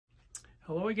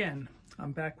Hello again.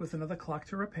 I'm back with another clock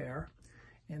to repair,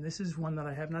 and this is one that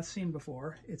I have not seen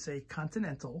before. It's a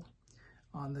Continental.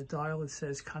 On the dial it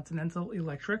says Continental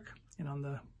Electric, and on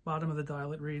the bottom of the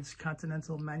dial it reads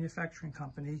Continental Manufacturing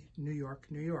Company, New York,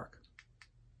 New York.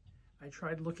 I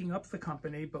tried looking up the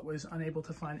company but was unable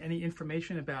to find any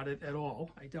information about it at all.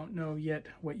 I don't know yet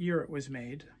what year it was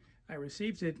made. I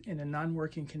received it in a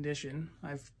non-working condition.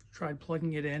 I've tried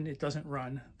plugging it in, it doesn't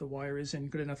run. The wire is in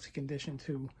good enough condition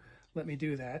to let me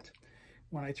do that.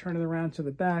 When I turn it around to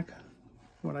the back,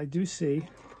 what I do see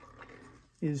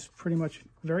is pretty much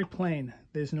very plain.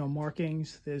 There's no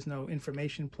markings, there's no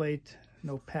information plate,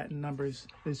 no patent numbers.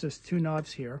 There's just two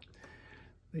knobs here.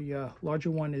 The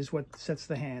larger one is what sets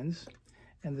the hands,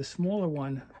 and the smaller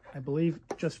one, I believe,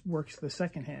 just works the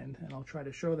second hand, and I'll try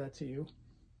to show that to you.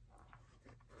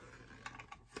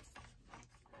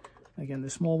 Again, the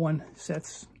small one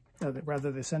sets, rather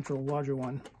the central larger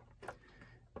one.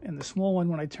 And the small one,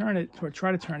 when I turn it, or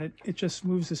try to turn it, it just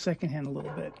moves the second hand a little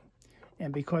bit.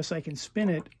 And because I can spin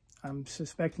it, I'm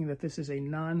suspecting that this is a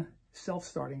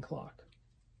non-self-starting clock.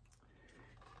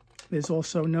 There's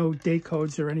also no date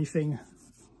codes or anything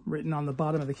written on the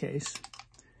bottom of the case.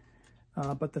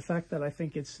 But the fact that I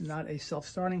think it's not a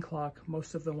self-starting clock,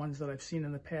 most of the ones that I've seen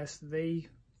in the past, they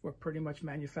were pretty much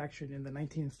manufactured in the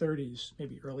 1930s,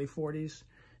 maybe early 40s.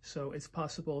 So it's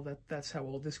possible that that's how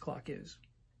old this clock is.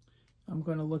 I'm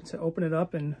going to look to open it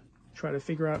up and try to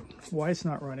figure out why it's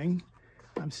not running.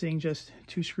 I'm seeing just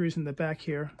two screws in the back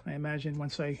here. I imagine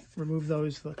once I remove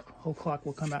those, the whole clock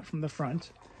will come out from the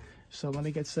front. So let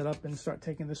me get set up and start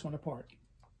taking this one apart.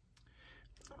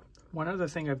 One other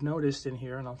thing I've noticed in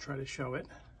here, and I'll try to show it.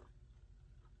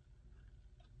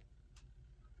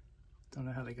 Don't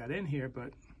know how they got in here,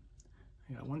 but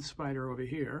I got one spider over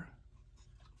here.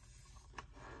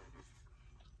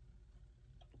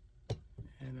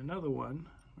 And another one,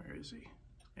 where is he?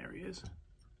 There he is.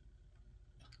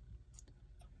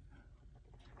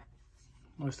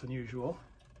 Most unusual.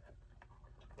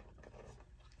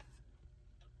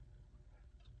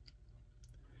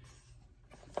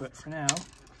 But for now,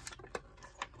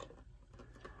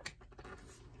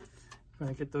 I'm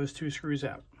going to get those two screws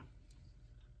out.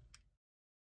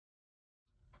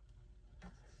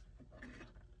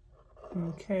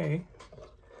 Okay.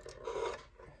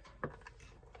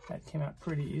 That came out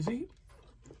pretty easy.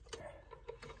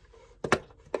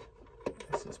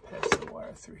 Let's just pass the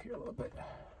wire through here a little bit.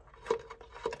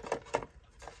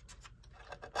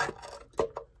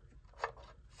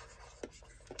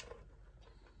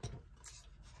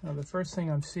 Now the first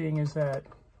thing I'm seeing is that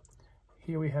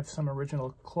here we have some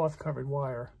original cloth covered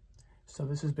wire. So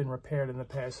this has been repaired in the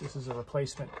past. This is a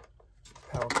replacement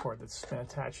power cord that's been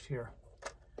attached here.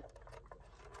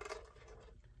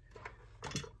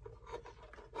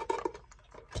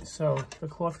 So the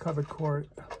cloth covered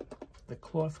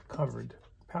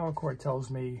power cord tells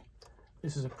me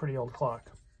this is a pretty old clock.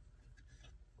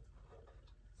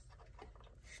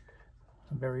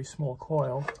 A very small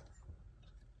coil.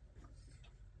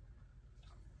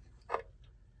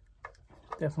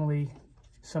 Definitely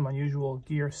some unusual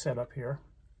gear setup here.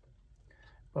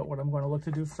 But what I'm going to look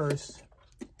to do first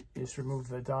is remove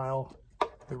the dial,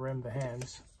 the rim, the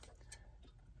hands.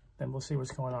 Then we'll see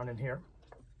what's going on in here.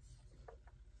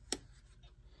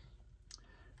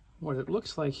 What it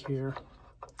looks like here,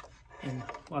 in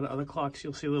a lot of other clocks,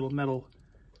 you'll see little metal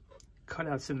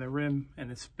cutouts in the rim, and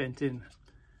it's bent in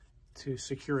to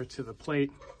secure it to the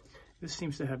plate. This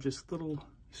seems to have just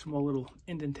small little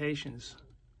indentations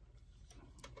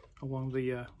along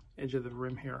the edge of the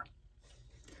rim here.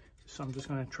 So I'm just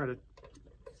going to try to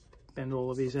bend all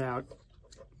of these out,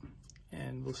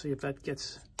 and we'll see if that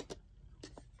gets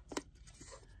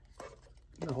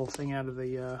the whole thing out of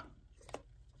the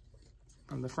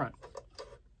from the front.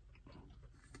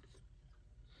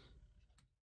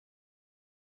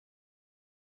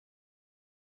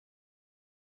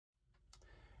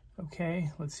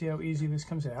 Okay, let's see how easy this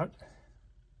comes out.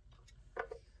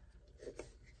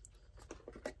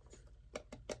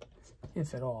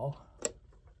 If at all.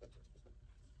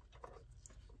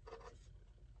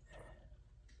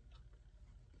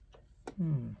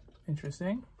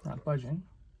 Interesting, not budging.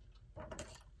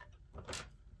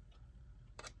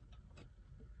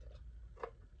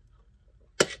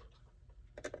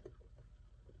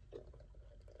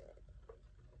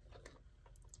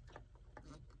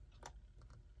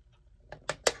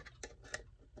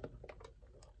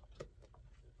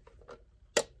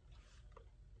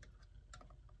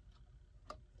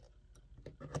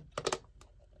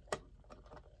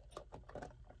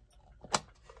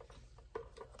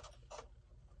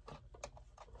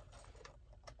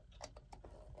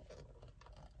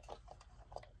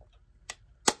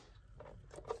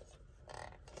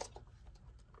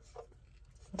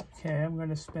 Okay, I'm going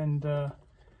to spend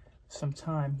some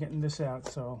time getting this out,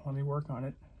 so let me work on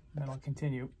it, and then I'll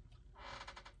continue.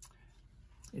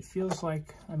 It feels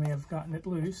like I may have gotten it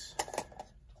loose.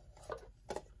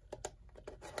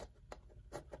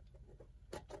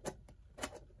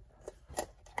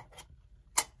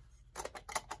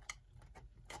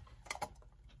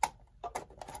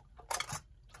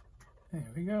 There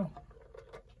we go.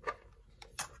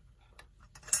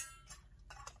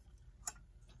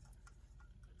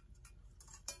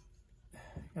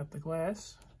 Got the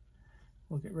glass.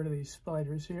 We'll get rid of these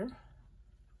spiders here.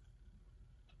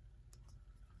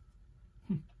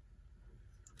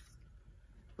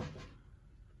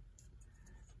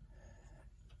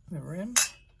 The rim.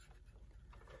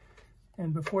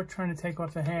 And before trying to take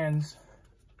off the hands,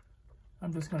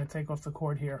 I'm just going to take off the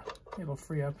cord here. It'll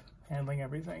free up handling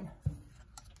everything.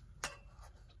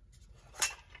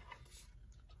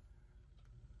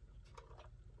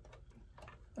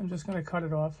 I'm just going to cut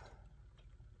it off.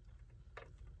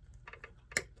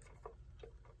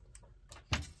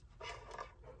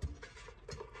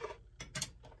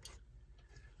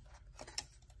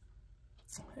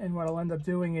 And what I'll end up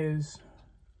doing is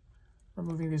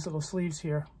removing these little sleeves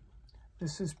here.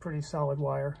 This is pretty solid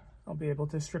wire. I'll be able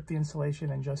to strip the insulation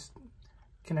and just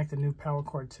connect a new power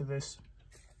cord to this.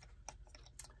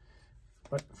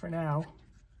 But for now,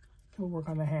 we'll work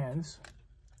on the hands.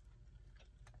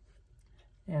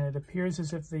 And it appears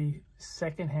as if the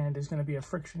second hand is going to be a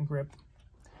friction grip,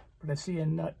 but I see a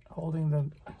nut holding the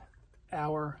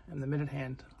hour and the minute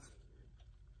hand,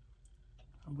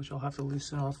 which I'll have to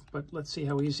loosen off, but let's see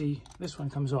how easy this one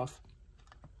comes off.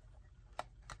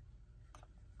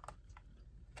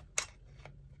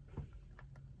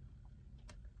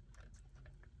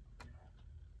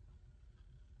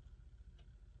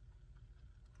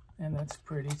 And that's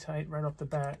pretty tight right off the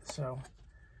bat, so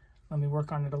let me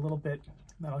work on it a little bit,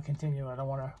 then I'll continue. I don't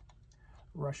want to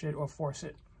rush it or force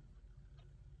it.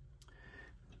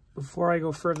 Before I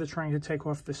go further trying to take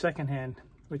off the second hand,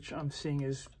 which I'm seeing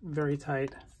is very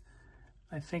tight,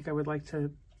 I think I would like to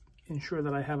ensure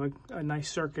that I have a nice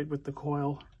circuit with the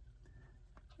coil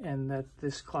and that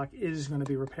this clock is going to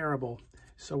be repairable.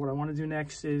 So what I want to do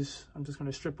next is I'm just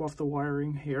going to strip off the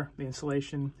wiring here, the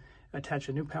insulation, attach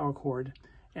a new power cord,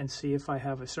 and see if I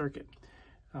have a circuit,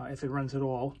 if it runs at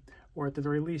all, or at the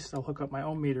very least I'll hook up my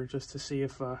ohm meter just to see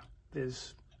if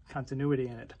there's continuity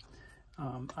in it.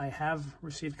 I have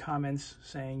received comments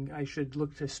saying I should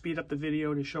look to speed up the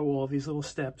video to show all these little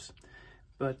steps,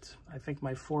 but I think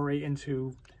my foray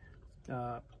into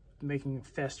making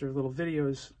faster little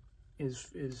videos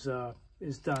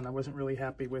is done. I wasn't really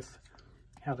happy with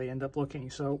how they end up looking,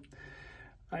 so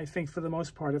I think for the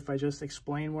most part, if I just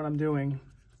explain what I'm doing,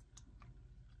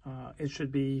 it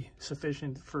should be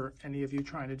sufficient for any of you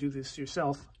trying to do this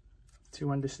yourself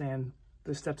to understand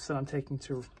the steps that I'm taking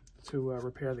to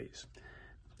repair these.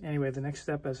 Anyway, the next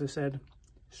step, as I said,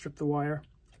 strip the wire,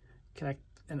 connect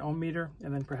an ohm meter,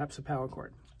 and then perhaps a power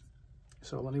cord.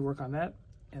 So let me work on that,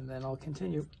 and then I'll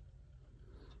continue.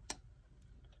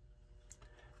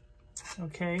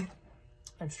 Okay,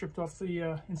 I've stripped off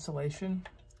the insulation.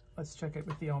 Let's check it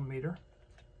with the ohm meter.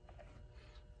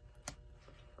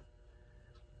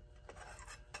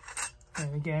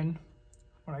 And again,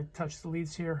 when I touch the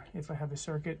leads here, if I have a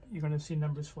circuit, you're going to see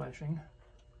numbers flashing.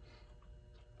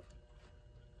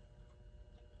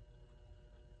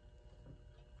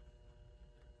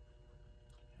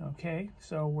 Okay,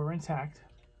 so we're intact.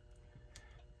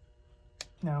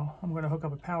 Now I'm going to hook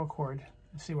up a power cord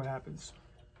and see what happens.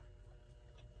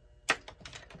 The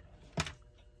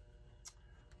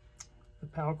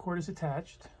power cord is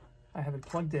attached. I have it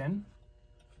plugged in.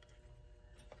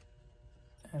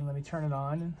 And let me turn it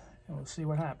on and we'll see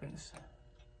what happens.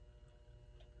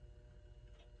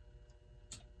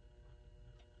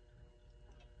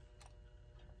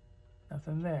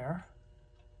 Nothing there.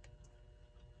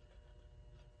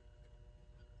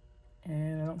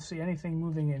 And I don't see anything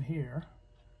moving in here.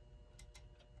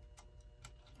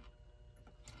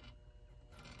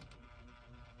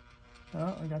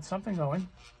 Oh, we got something going.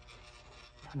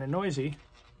 Kind of noisy.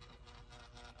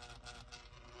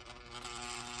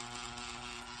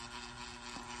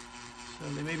 So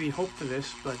there may be hope for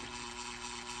this, but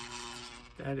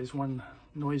that is one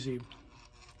noisy.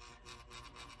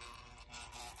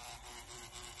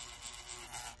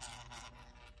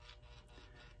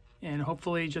 And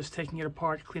hopefully just taking it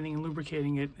apart, cleaning and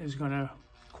lubricating it is going to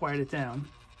quiet it down.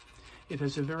 It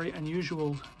has a very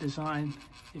unusual design.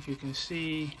 If you can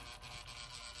see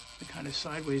the kind of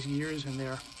sideways gears in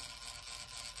there.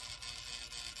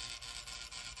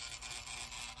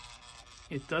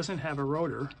 It doesn't have a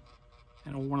rotor,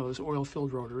 and one of those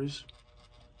oil-filled rotors.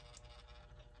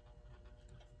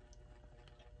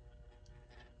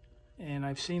 And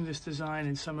I've seen this design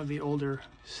in some of the older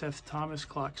Seth Thomas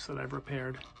clocks that I've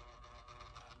repaired.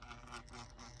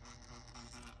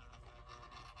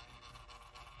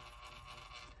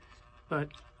 But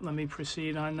let me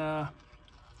proceed on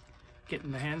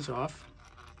getting the hands off.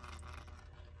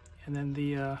 And then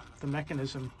the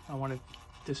mechanism I want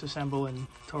to disassemble and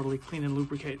totally clean and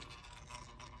lubricate.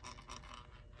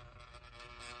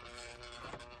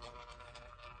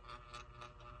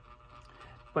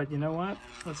 But you know what?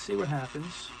 Let's see what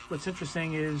happens. What's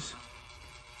interesting is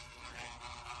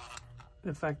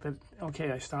the fact that,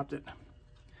 okay, I stopped it.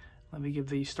 Let me give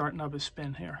the start knob a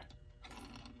spin here.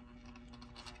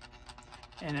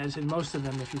 And as in most of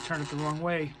them, if you turn it the wrong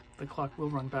way, the clock will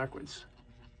run backwards.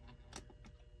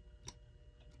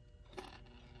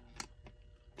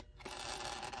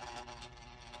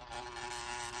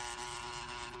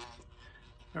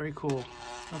 Very cool.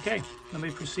 Okay, let me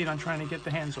proceed on trying to get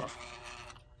the hands off.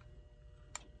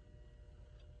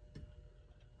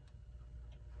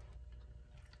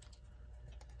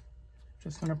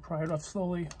 Just going to pry it off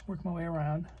slowly, work my way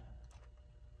around.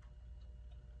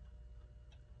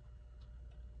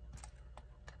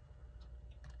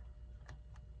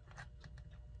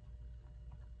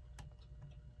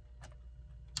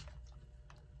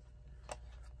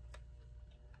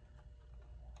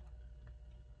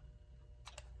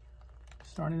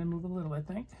 Starting to move a little, I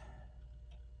think.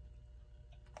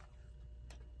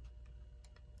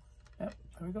 Yep,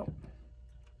 there we go.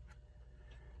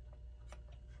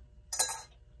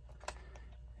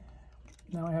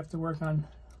 Now I have to work on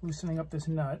loosening up this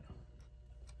nut.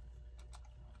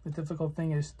 The difficult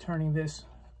thing is turning this,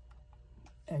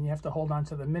 and you have to hold on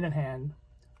to the minute hand,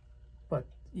 but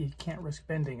you can't risk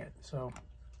bending it. So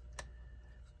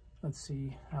let's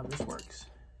see how this works.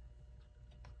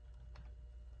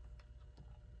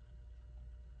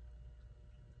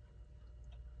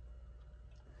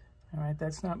 All right,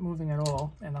 that's not moving at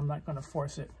all, and I'm not going to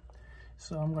force it.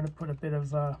 So I'm going to put a bit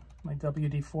of my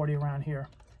WD-40 around here,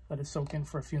 let it soak in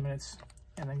for a few minutes,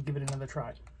 and then give it another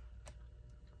try.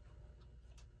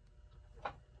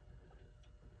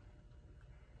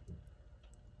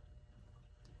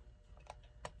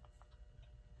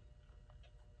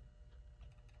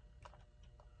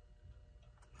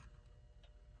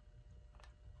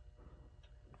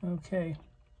 Okay,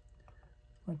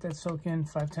 let that soak in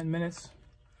 5-10 minutes.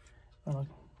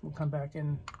 We'll come back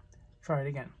and try it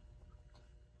again.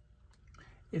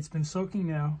 It's been soaking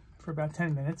now for about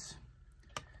 10 minutes,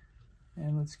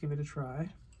 and let's give it a try.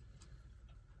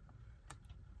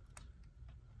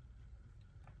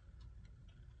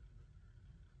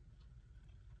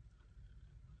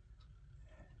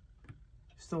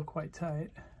 Still quite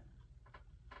tight.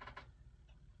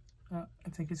 Oh, I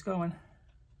think it's going.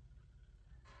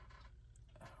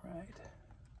 All right.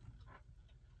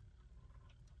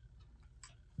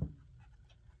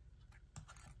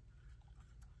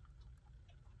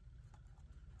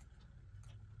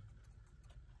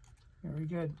 Very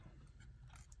good.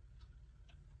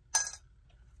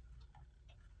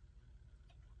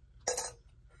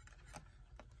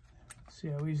 See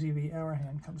how easy the hour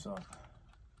hand comes off.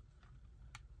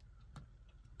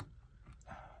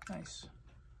 Nice.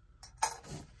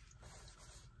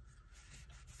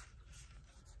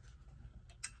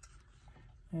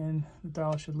 And the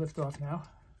dial should lift off now,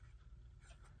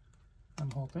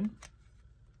 I'm hoping,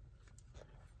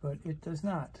 but it does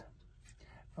not.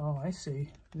 Oh, I see.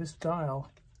 This dial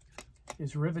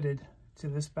is riveted to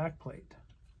this back plate,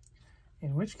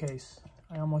 in which case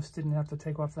I almost didn't have to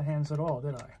take off the hands at all,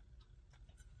 did I?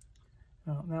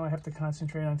 Well, now I have to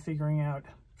concentrate on figuring out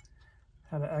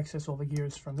how to access all the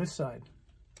gears from this side.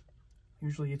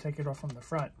 Usually you take it off from the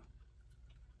front.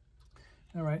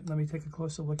 All right, let me take a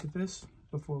closer look at this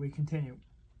before we continue.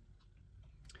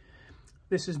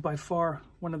 This is by far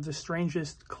one of the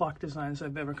strangest clock designs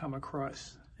I've ever come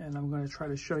across, and I'm going to try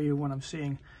to show you what I'm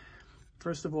seeing.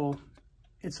 First of all,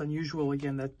 it's unusual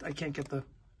again that I can't get the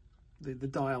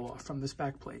dial off from this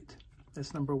back plate.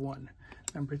 That's number one.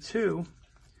 Number two,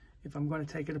 if I'm going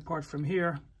to take it apart from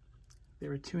here,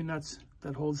 there are two nuts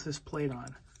that holds this plate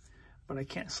on, but I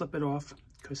can't slip it off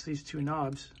because these two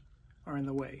knobs are in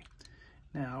the way.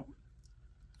 Now,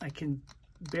 I can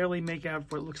barely make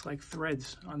out what looks like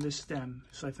threads on this stem,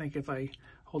 so I think if I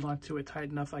hold on to it tight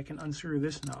enough, I can unscrew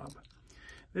this knob.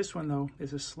 This one, though,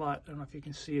 is a slot. I don't know if you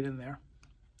can see it in there.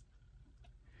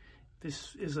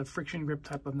 This is a friction grip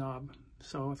type of knob,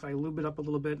 so if I lube it up a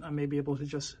little bit, I may be able to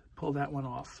just pull that one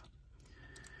off.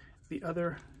 The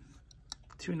other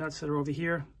two nuts that are over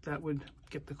here, that would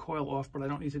get the coil off, but I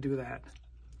don't need to do that.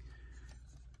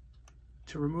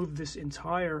 To remove this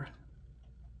entire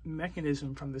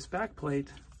mechanism from this back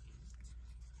plate,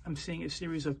 I'm seeing a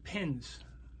series of pins.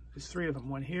 There's 3 of them,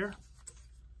 one here,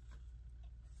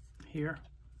 here,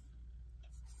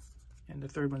 and the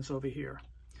third one's over here.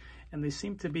 And they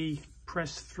seem to be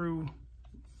pressed through.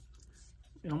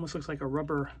 It almost looks like a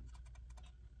rubber,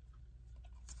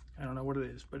 I don't know what it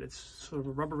is, but it's sort of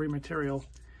a rubbery material,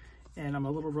 and I'm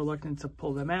a little reluctant to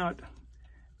pull them out,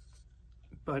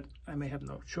 but I may have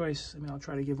no choice. I mean, I'll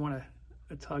try to give one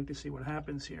a tug to see what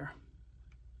happens here.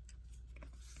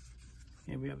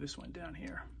 And we have this one down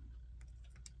here.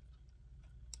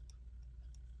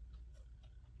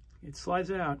 It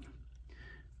slides out,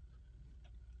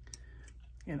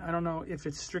 and I don't know if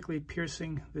it's strictly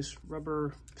piercing this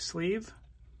rubber sleeve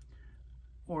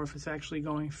or if it's actually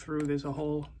going through. There's a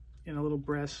hole in a little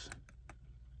brass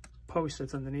post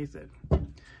that's underneath it.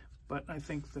 But I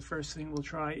think the first thing we'll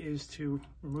try is to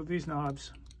remove these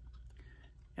knobs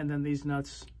and then these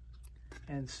nuts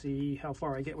and see how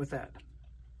far I get with that.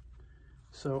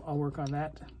 So I'll work on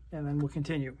that and then we'll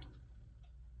continue.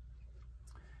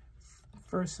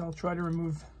 First, I'll try to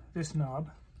remove this knob.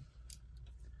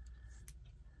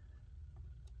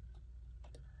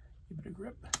 Give it a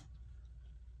grip.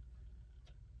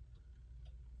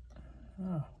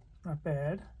 Oh, not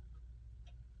bad.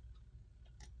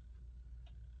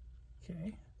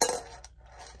 Okay.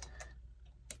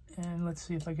 And let's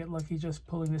see if I get lucky just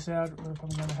pulling this out or if I'm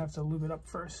going to have to lube it up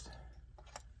first.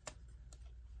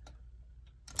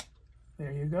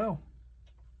 There you go.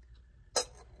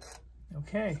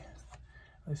 Okay.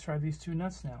 Let's try these 2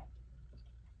 nuts now.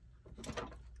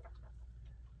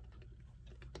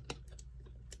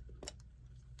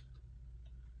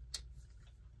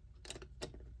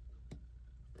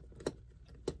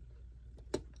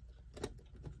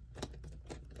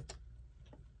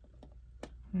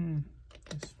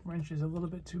 This wrench is a little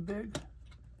bit too big.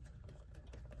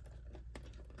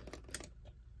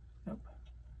 Nope.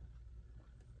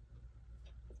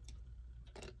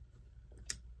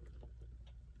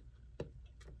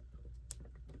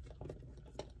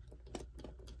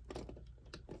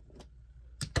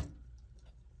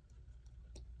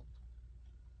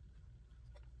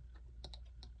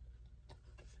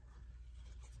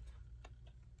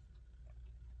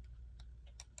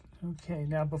 Okay,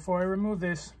 now before I remove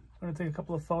this, I'm going to take a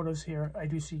couple of photos here. I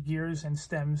do see gears and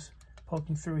stems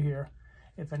poking through here.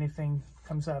 If anything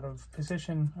comes out of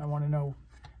position, I want to know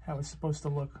how it's supposed to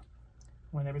look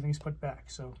when everything's put back.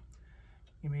 So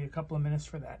give me a couple of minutes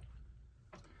for that.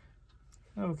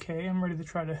 Okay, I'm ready to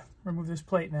try to remove this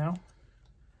plate now.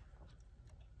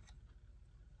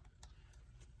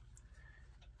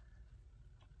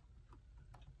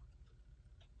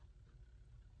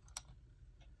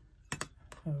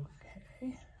 Okay.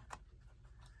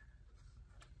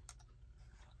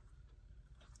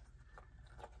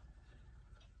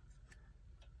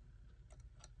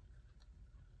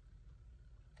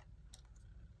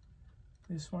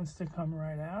 This wants to come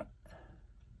right out.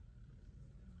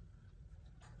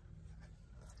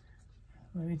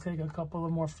 Let me take a couple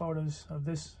of more photos of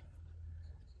this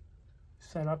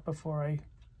setup before I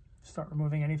start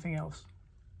removing anything else.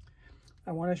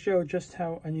 I want to show just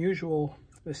how unusual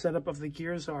the setup of the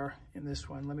gears are in this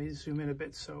one. Let me zoom in a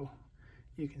bit so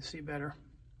you can see better.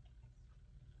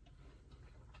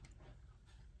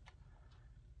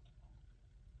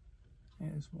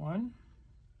 There's one.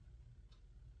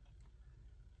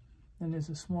 Then there's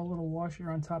a small little washer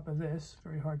on top of this,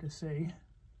 very hard to see,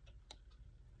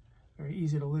 very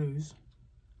easy to lose.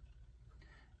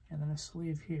 And then a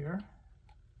sleeve here.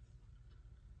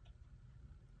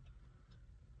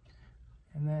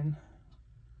 And then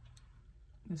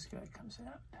this guy comes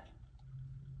out.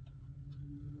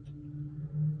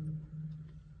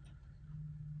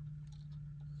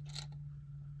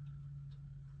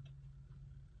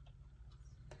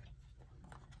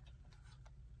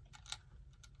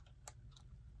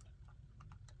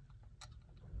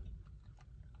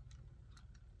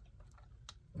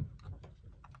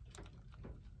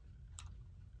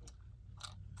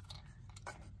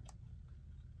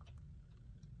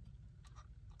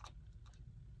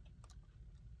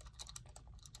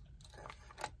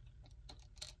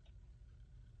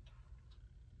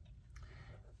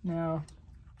 Now,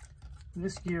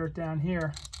 this gear down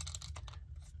here,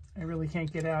 I really can't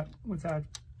get out without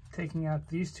taking out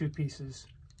these 2 pieces.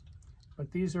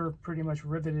 But these are pretty much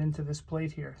riveted into this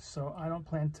plate here, so I don't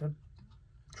plan to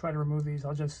try to remove these.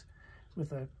 I'll just,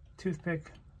 with a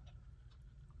toothpick,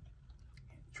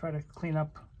 try to clean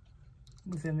up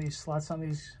within these slots on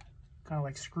these kind of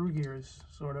like screw gears,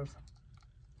 sort of,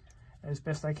 as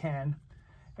best I can.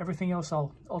 Everything else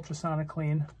I'll ultrasonic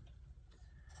clean.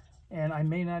 And I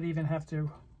may not even have to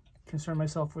concern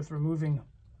myself with removing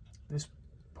this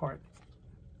part.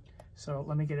 So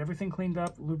let me get everything cleaned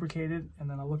up, lubricated, and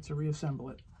then I'll look to reassemble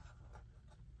it.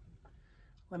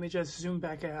 Let me just zoom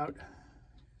back out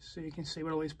so you can see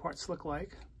what all these parts look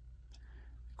like.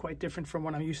 Quite different from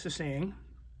what I'm used to seeing.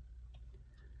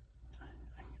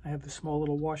 I have the small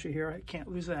little washer here, I can't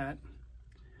lose that.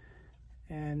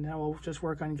 And now we'll just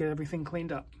work on getting everything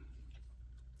cleaned up.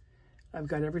 I've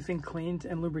got everything cleaned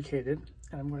and lubricated,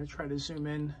 and I'm going to try to zoom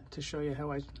in to show you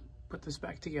how I put this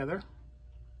back together.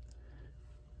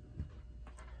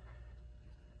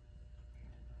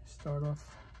 Start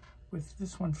off with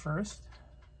this one first.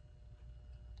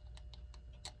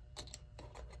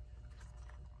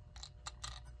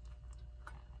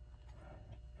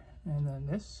 And then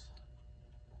this.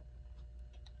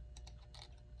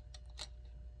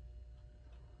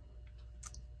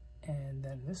 And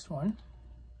then this one.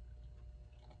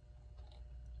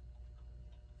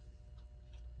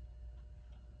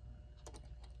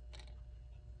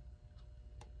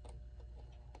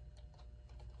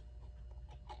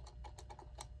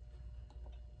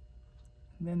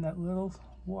 And then that little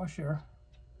washer,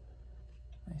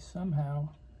 I somehow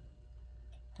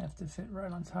have to fit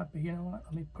right on top of, you know what,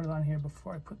 let me put it on here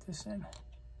before I put this in.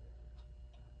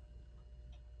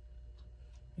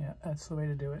 Yeah, that's the way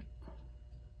to do it.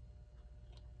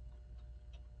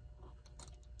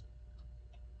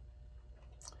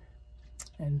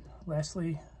 And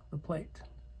lastly, the plate.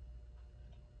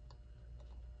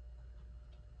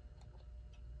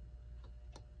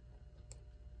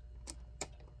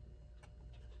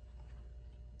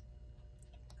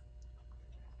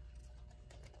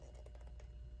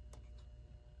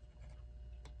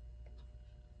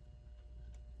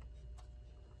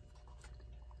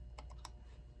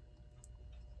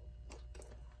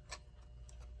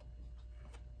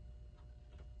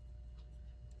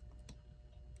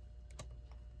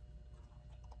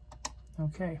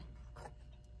 Okay,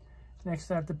 next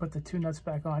I have to put the two nuts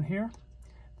back on here,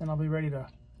 then I'll be ready to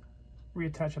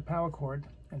reattach a power cord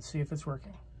and see if it's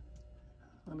working.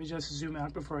 Let me just zoom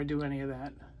out before I do any of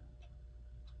that.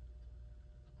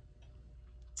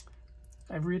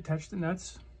 I've reattached the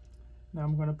nuts. Now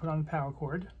I'm going to put on the power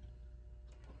cord.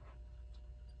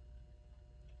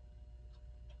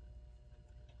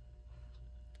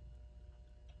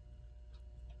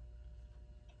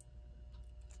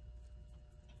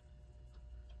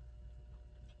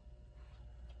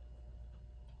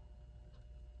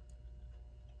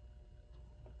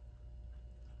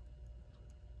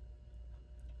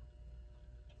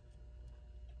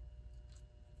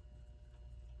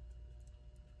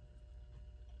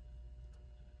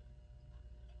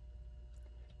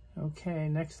 Okay,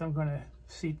 next I'm going to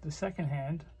seat the second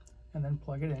hand and then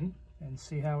plug it in and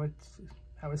see how it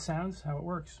sounds, how it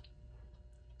works.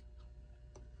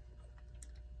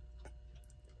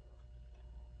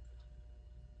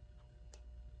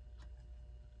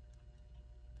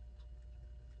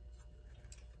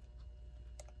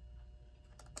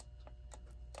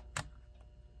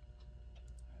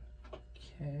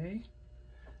 Okay,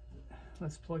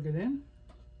 let's plug it in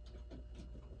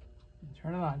and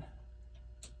turn it on.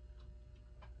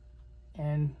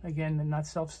 And again, they're not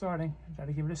self-starting. I've got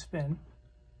to give it a spin.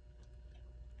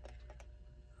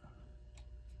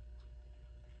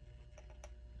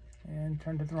 And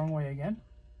turned it the wrong way again.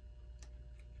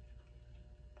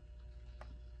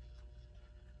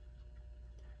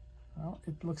 Well,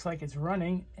 it looks like it's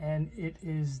running, and it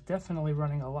is definitely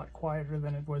running a lot quieter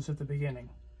than it was at the beginning.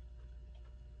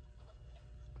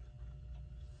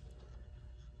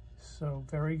 So,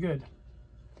 very good.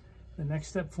 The next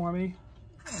step for me,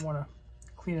 I want to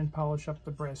clean and polish up the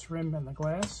brass rim and the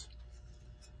glass,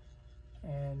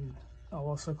 and I'll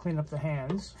also clean up the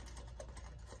hands,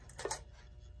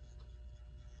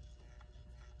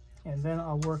 and then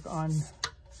I'll work on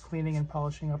cleaning and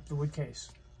polishing up the wood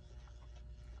case.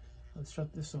 Let's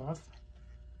shut this off.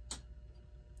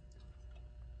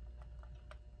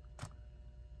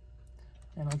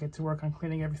 And I'll get to work on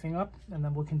cleaning everything up, and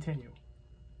then we'll continue.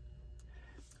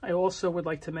 I also would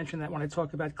like to mention that when I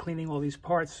talk about cleaning all these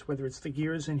parts, whether it's the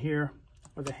gears in here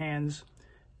or the hands,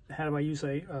 how do I use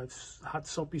a hot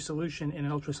soapy solution in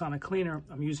an ultrasonic cleaner?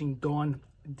 I'm using Dawn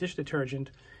dish detergent,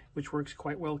 which works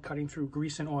quite well cutting through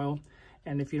grease and oil.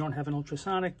 And if you don't have an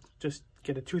ultrasonic, just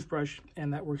get a toothbrush,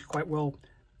 and that works quite well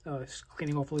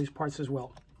cleaning off all these parts as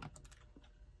well.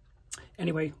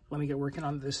 Anyway, let me get working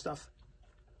on this stuff.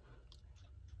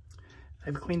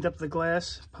 I've cleaned up the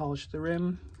glass, polished the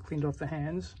rim, cleaned off the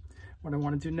hands. What I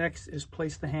want to do next is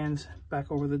place the hands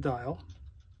back over the dial.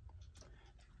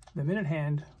 The minute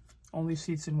hand only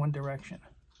seats in one direction.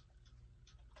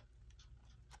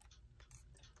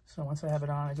 So once I have it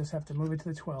on, I just have to move it to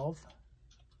the 12.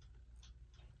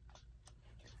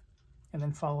 and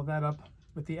then follow that up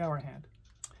with the hour hand.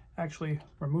 Actually,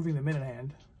 removing the minute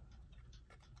hand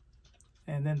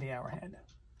and then the hour hand.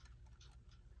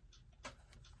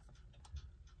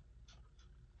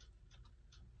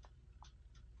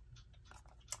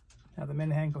 Now the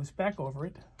minute hand goes back over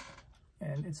it,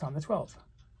 and it's on the 12.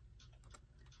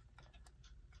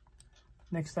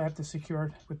 Next, I have to secure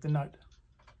it with the nut.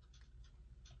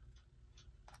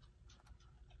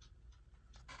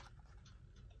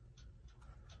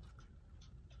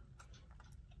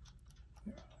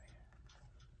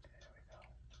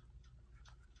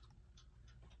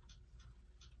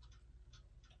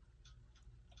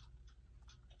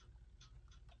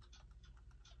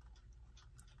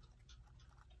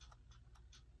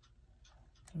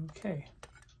 Okay,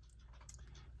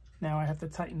 now I have to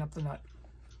tighten up the nut.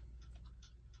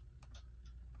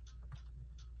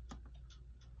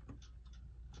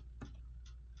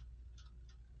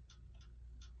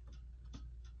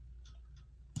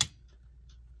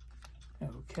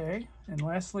 Okay, and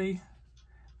lastly,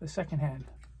 the second hand.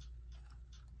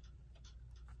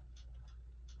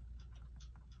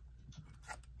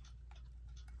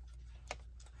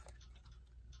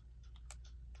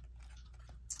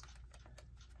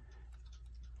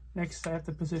 Next, I have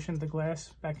to position the glass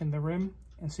back in the rim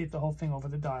and seat the whole thing over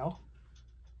the dial.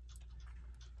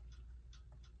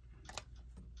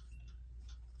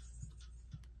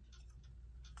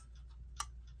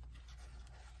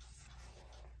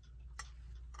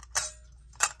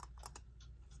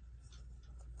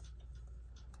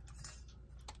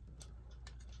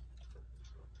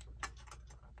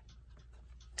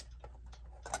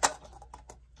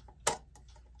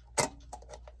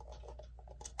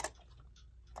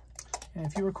 And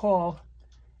if you recall,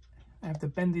 I have to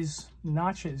bend these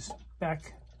notches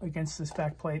back against this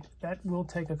back plate. That will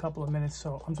take a couple of minutes,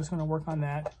 so I'm just going to work on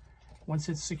that. Once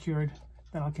it's secured,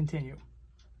 then I'll continue.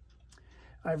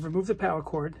 I've removed the power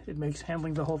cord. It makes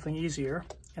handling the whole thing easier,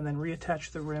 and then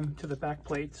reattach the rim to the back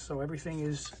plate so everything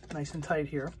is nice and tight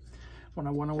here. What I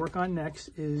want to work on next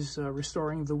is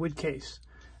restoring the wood case.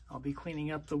 I'll be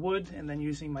cleaning up the wood and then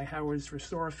using my Howard's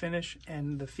Restore Finish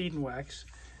and the Feed and Wax.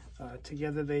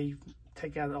 Together they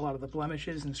take out a lot of the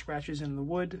blemishes and scratches in the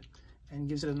wood and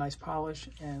gives it a nice polish,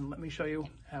 and let me show you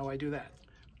how I do that.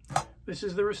 This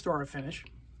is the Restore Finish,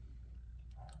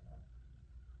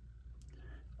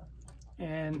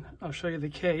 and I'll show you the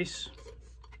case.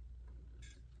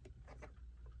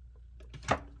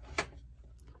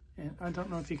 And I don't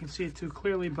know if you can see it too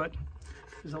clearly, but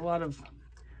there's a lot of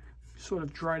sort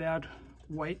of dried out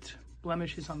white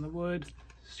blemishes on the wood,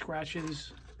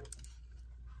 scratches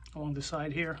along the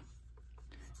side here,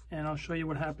 and I'll show you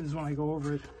what happens when I go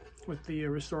over it with the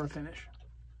Restore Finish.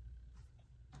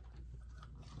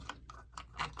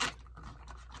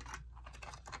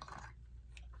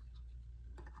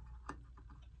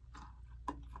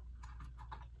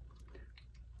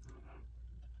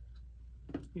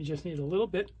 You just need a little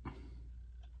bit.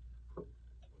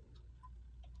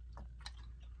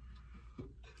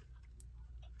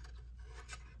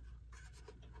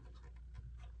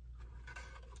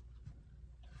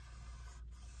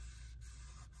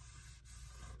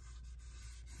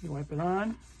 You wipe it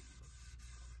on,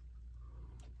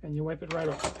 and you wipe it right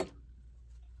off.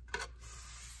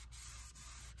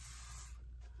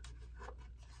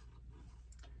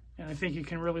 And I think you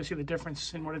can really see the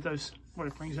difference in what it does, what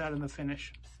it brings out in the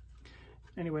finish.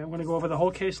 Anyway, I'm going to go over the whole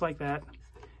case like that,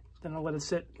 then I'll let it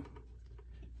sit.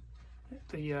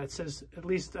 It says at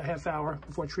least a half hour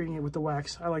before treating it with the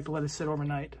wax. I like to let it sit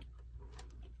overnight.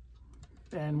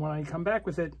 And when I come back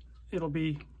with it,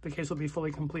 the case will be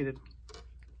fully completed.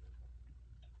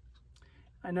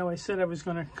 I know I said I was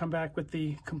going to come back with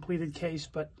the completed case,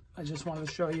 but I just wanted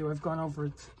to show you I've gone over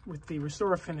it with the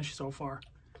Restore Finish so far.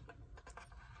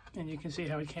 And you can see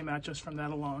how it came out just from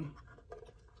that alone.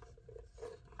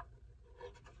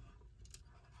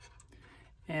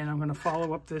 And I'm going to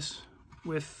follow up this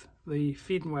with the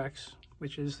Feed and Wax,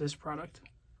 which is this product.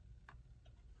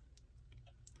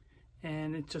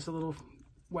 And it's just a little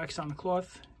wax on the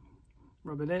cloth,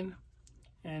 rub it in,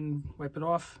 and wipe it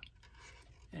off,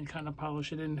 and kind of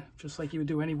polish it in just like you would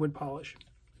do any wood polish.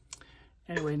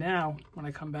 Anyway, now when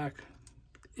I come back,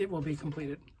 it will be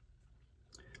completed.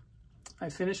 I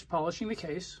finished polishing the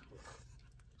case,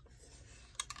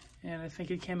 and I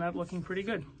think it came out looking pretty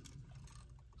good.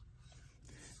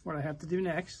 What I have to do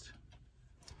next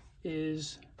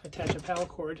is attach a power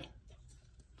cord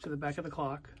to the back of the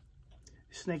clock,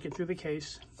 snake it through the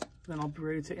case, then I'll be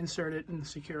ready to insert it and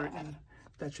secure it, and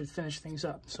that should finish things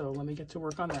up. So let me get to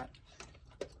work on that.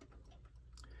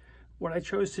 What I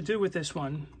chose to do with this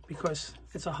one, because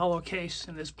it's a hollow case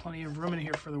and there's plenty of room in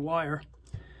here for the wire,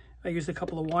 I used a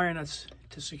couple of wire nuts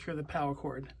to secure the power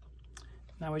cord.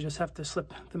 Now I just have to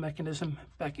slip the mechanism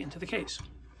back into the case.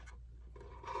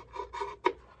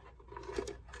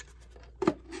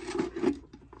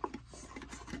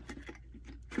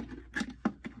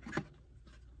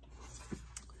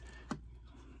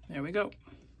 There we go.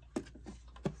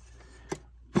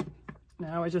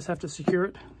 Now I just have to secure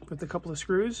it with a couple of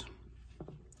screws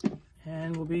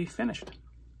and we'll be finished.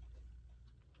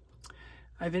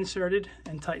 I've inserted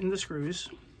and tightened the screws.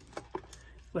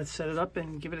 Let's set it up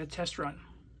and give it a test run.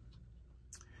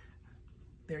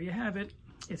 There you have it.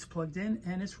 It's plugged in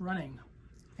and it's running.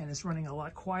 And it's running a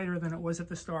lot quieter than it was at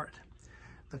the start.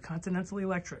 The Continental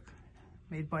Electric,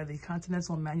 made by the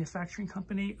Continental Manufacturing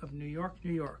Company of New York,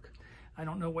 New York. I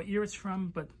don't know what year it's from,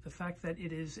 but the fact that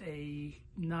it is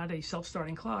not a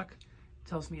self-starting clock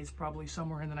tells me it's probably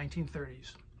somewhere in the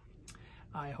 1930s.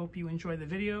 I hope you enjoyed the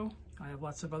video. I have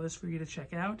lots of others for you to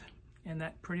check out, and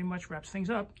that pretty much wraps things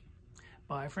up.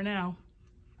 Bye for now.